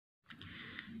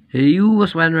Hey you,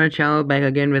 was my channel back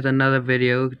again with another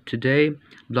video. Today,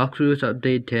 Blox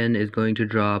update 10 is going to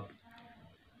drop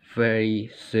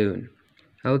very soon.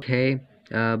 Okay,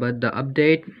 but the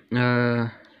update,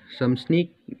 some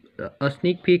a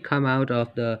sneak peek come out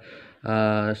of the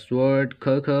sword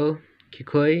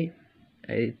Kikoi.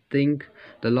 I think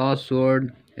the lost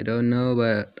sword. I don't know,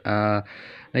 but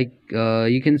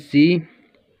you can see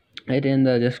it in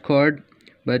the Discord.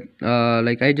 But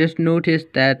I just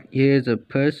noticed that here's a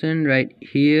person right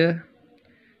here.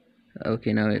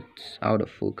 Okay, now it's out of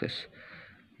focus.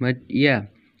 But yeah,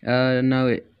 now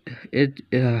it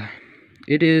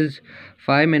is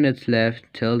 5 minutes left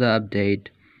till the update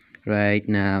right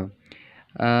now.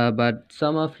 But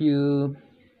some of you,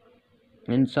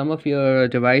 in some of your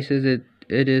devices,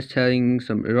 it is telling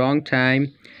some wrong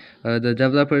time. The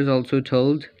developers also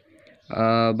told,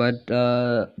 but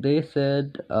they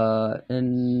said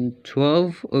in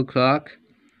 12 o'clock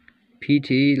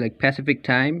PT, like Pacific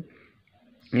time,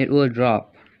 it will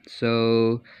drop.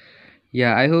 So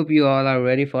yeah, I hope you all are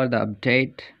ready for the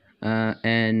update.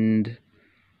 And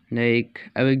I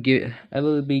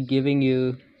will be giving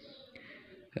you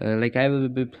I will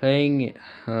be playing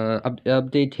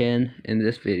update 10 in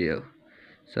this video.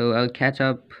 So I'll catch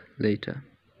up later.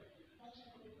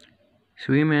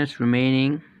 3 minutes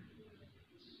remaining.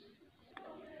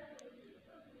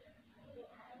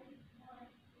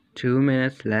 2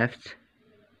 minutes left.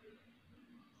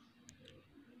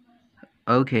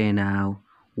 Okay, now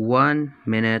 1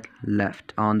 minute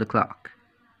left on the clock.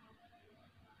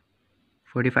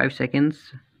 45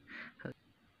 seconds.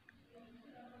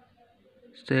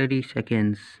 30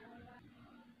 seconds.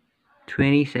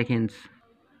 20 seconds.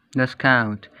 Let's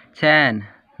count. 10,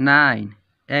 9,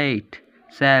 8,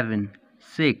 7,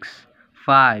 6,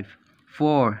 5,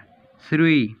 4,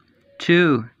 3,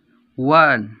 2,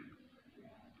 1.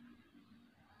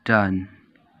 Done.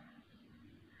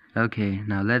 Okay,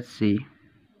 now let's see.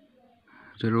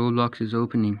 The Roblox is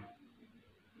opening.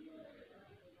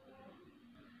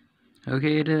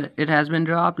 Okay, it has been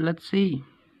dropped. Let's see.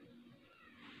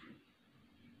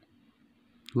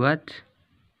 What?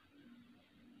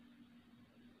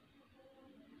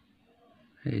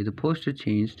 Hey, the poster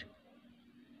changed.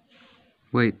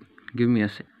 Wait, give me a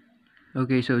sec.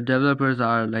 Okay, so developers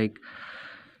are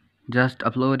just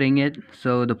uploading it.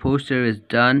 So the poster is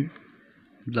done.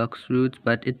 Blox roots,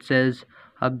 but it says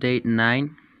update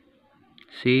 9.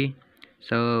 See,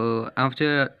 so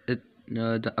after the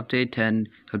update 10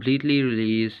 completely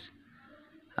release,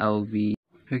 I'll be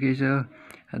okay. So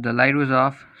the light was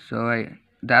off, so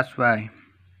that's why.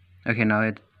 Okay, now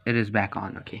it is back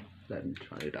on. Okay, let me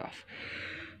turn it off.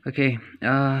 Okay,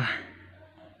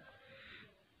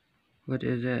 what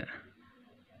is it?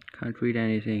 Can't read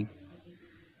anything.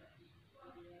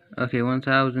 Okay,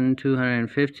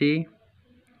 1250.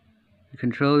 The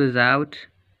control is out,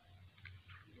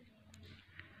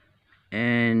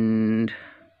 and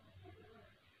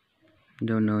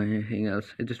don't know anything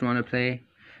else. I just want to play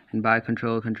and buy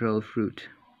control fruit.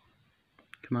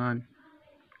 Come on.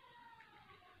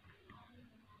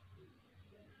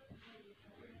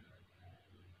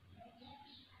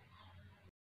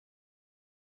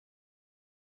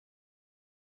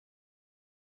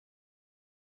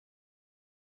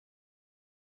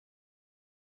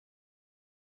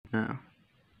 Now.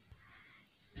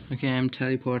 Okay, I'm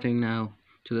teleporting now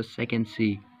to the second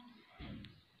sea.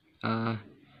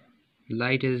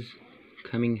 Light is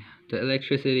coming, the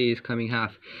electricity is coming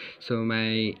half, so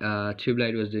my tube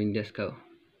light was doing disco.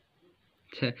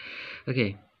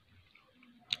 Okay,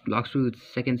 Blox roots,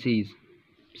 second sea.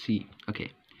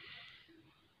 Okay,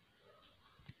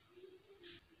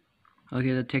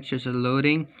 the textures are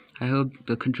loading. I hope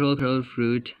the control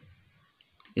fruit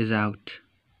is out.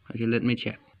 Okay, let me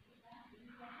check.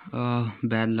 Oh,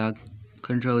 bad luck,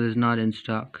 control is not in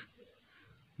stock.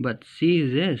 But see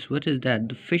this, what is that?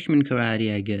 The Fishman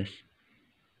karate, I guess.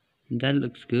 That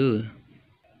looks good.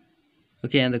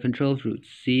 Okay, and the control fruit,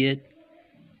 see it?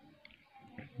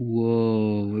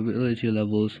 Whoa, ability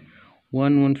levels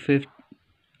 1/150.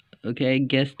 Okay, I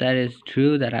guess that is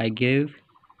true that I give,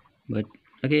 but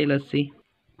okay, let's see.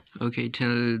 Okay,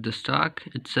 till the stock,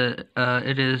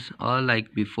 it is all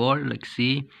like before. Like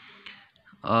see,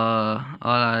 all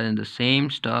are in the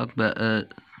same stock,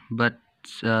 but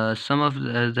some of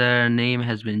their name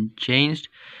has been changed.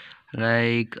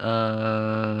 Dark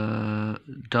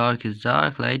is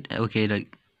dark, light. Okay,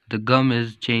 like the gum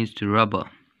is changed to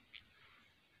rubber.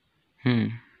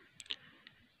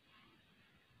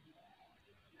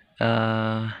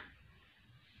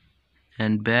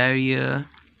 And barrier,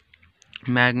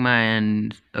 magma,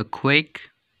 and a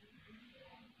quake.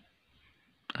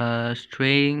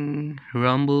 string,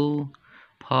 rumble,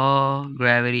 paw,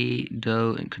 gravity,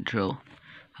 dough, and control.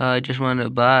 I just want to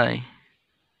buy.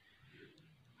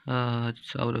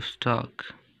 It's out of stock.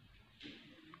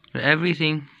 But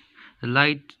everything, the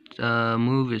light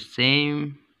move is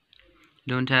same.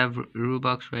 Don't have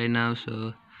Robux right now,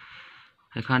 so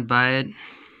I can't buy it.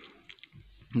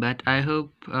 But I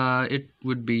hope it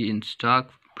would be in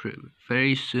stock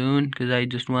very soon, because I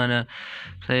just wanna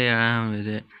play around with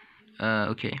it.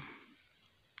 Okay,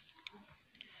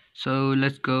 so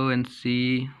let's go and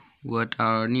see what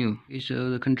are new. Okay,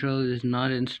 so the controller is not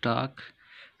in stock.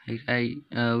 I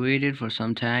waited for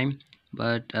some time,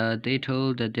 but they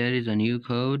told that there is a new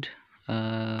code.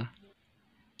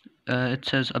 It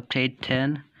says update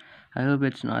 10. I hope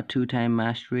it's not 2-time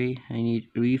mastery. I need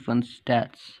refund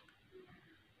stats.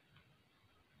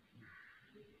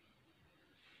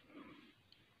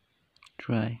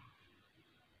 Try.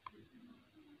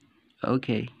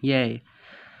 Okay, yay.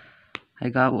 I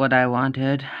got what I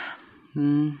wanted.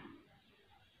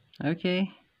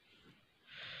 Okay.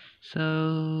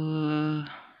 So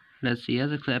let's see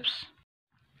other clips.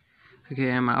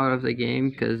 Okay, I'm out of the game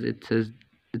because it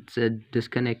said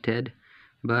disconnected,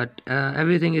 but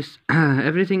everything is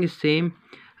everything is same.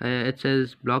 It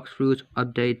says blox fruits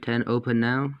update 10 open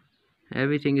now.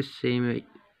 Everything is same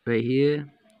right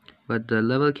here, but the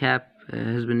level cap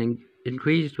has been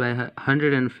increased by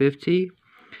 150,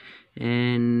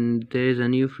 and there is a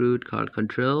new fruit called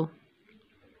control.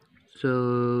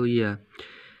 So yeah,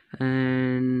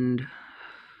 and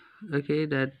okay,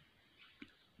 that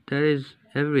is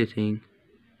everything.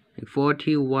 Like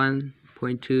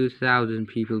 41.2 thousand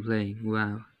people playing.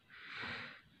 Wow.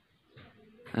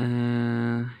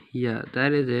 Yeah,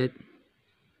 that is it.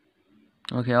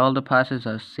 Okay, all the passes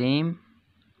are same.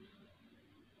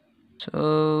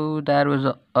 So that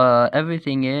was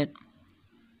everything it.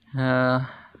 I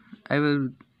will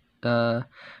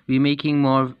be making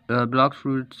more blox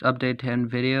fruits update 10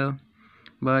 video,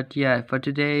 but yeah, for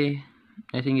today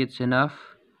I think it's enough.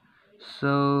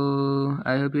 So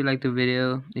I hope you like the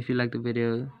video. If you like the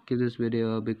video, give this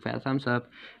video a big fat thumbs up,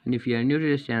 and if you are new to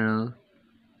this channel,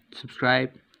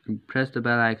 subscribe and press the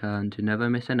bell icon to never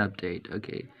miss an update.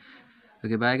 Okay,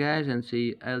 bye guys, and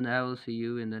I will see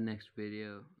you in the next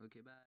video. Okay, bye.